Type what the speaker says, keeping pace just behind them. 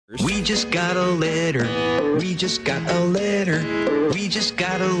We just got a letter. We just got a letter. We just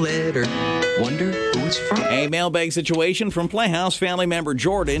got a letter. Wonder who it's from. A mailbag situation from Playhouse family member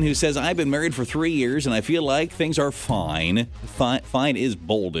Jordan, who says, I've been married for 3 years and I feel like things are fine. Fine is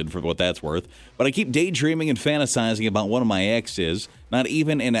bolded for what that's worth. But I keep daydreaming and fantasizing about one of my exes. Not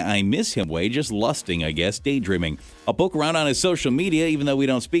even in an I miss him way, just lusting, I guess, daydreaming. I'll poke around on his social media. Even though we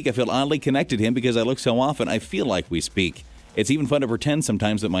don't speak, I feel oddly connected to him because I look so often. I feel like we speak. It's even fun to pretend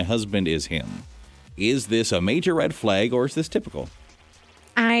sometimes that my husband is him. Is this a major red flag or is this typical?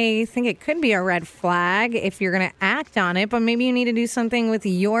 I think it could be a red flag if you're going to act on it, but maybe you need to do something with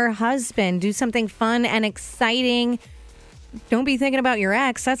your husband. Do something fun and exciting. Don't be thinking about your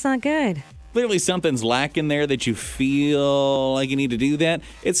ex. That's not good. Clearly something's lacking there that you feel like you need to do that.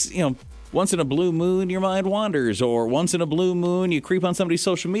 It's, once in a blue moon, your mind wanders, or once in a blue moon, you creep on somebody's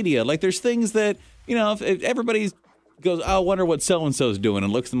social media. Like there's things that, if everybody's goes, I wonder what so-and-so's doing,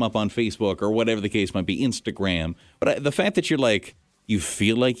 and looks them up on Facebook or whatever the case might be, Instagram. But the fact that you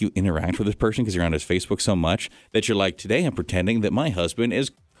feel like you interact with this person because you're on his Facebook so much that you're like, today I'm pretending that my husband is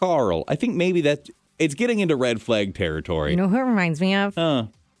Carl. I think maybe that it's getting into red flag territory. You know who it reminds me of?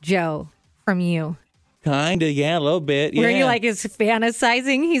 Joe from You. Kind of, yeah, a little bit. Where yeah. you like is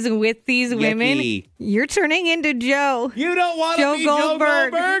fantasizing he's with these women. Yucky. You're turning into Joe. You don't want to be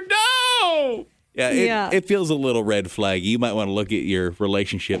Goldberg. Joe Goldberg. No! Yeah, it feels a little red flag. You might want to look at your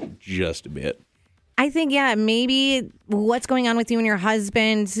relationship just a bit. I think, maybe what's going on with you and your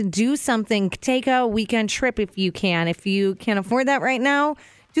husband, do something. Take a weekend trip if you can. If you can't afford that right now,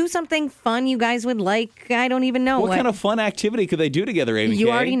 do something fun you guys would like. I don't even know. What kind of fun activity could they do together, Amy?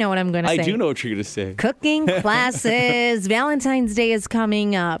 You already know what I'm going to say. I do know what you're going to say. Cooking classes. Valentine's Day is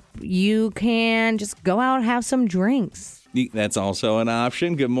coming up. You can just go out and have some drinks. That's also an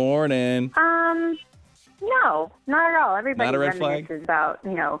option. Good morning. No, not at all. Everybody Not a red flag? reminisces about,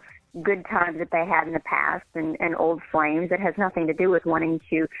 good times that they had in the past and old flames. It has nothing to do with wanting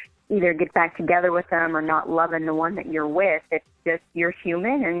to either get back together with them or not loving the one that you're with. It's just you're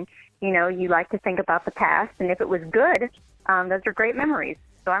human and, you like to think about the past. And if it was good, those are great memories.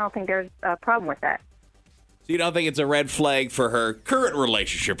 So I don't think there's a problem with that. So you don't think it's a red flag for her current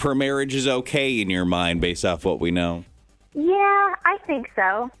relationship? Her marriage is okay in your mind based off what we know? Yeah, I think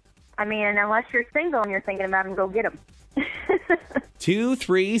so. I mean, unless you're single and you're thinking about him, go get him.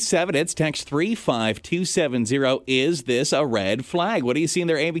 237, it's text 35270. Is this a red flag? What are you seeing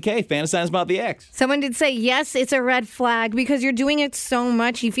there, ABK? Fantasize about the ex. Someone did say, yes, it's a red flag because you're doing it so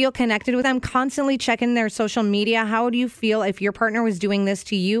much. You feel connected with them, constantly checking their social media. How would you feel if your partner was doing this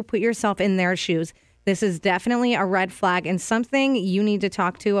to you? Put yourself in their shoes. This is definitely a red flag and something you need to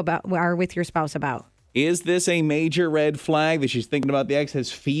talk to about or with your spouse about. Is this a major red flag that she's thinking about the ex,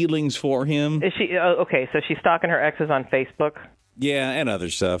 has feelings for him? Is she okay? So she's stalking her exes on Facebook. Yeah, and other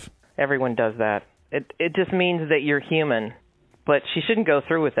stuff. Everyone does that. It just means that you're human, but she shouldn't go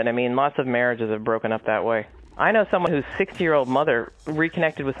through with it. I mean, lots of marriages have broken up that way. I know someone whose 60-year-old mother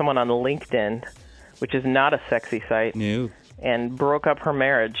reconnected with someone on LinkedIn, which is not a sexy site, and broke up her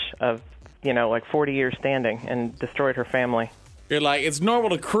marriage of 40 years standing and destroyed her family. You're like, it's normal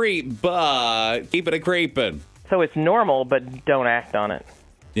to creep, but keep it a creeping. So it's normal, but don't act on it.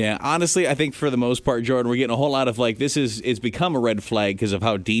 Yeah, honestly, I think for the most part, Jordan, we're getting a whole lot of it's become a red flag because of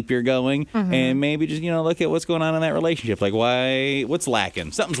how deep you're going. Mm-hmm. And maybe just, look at what's going on in that relationship. Like, what's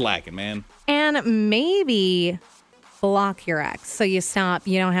lacking? Something's lacking, man. And maybe block your ex so you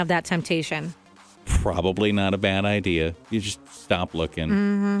don't have that temptation. Probably not a bad idea. You just stop looking.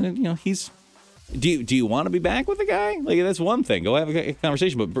 Mm-hmm. And, Do you want to be back with the guy? Like, that's one thing. Go have a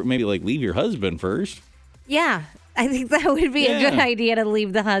conversation, but maybe leave your husband first. Yeah, I think that would be a good idea to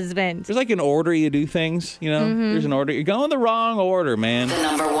leave the husband. There's an order you do things, Mm-hmm. There's an order. You're going the wrong order, man. The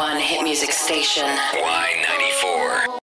 #1 hit music station. Y90.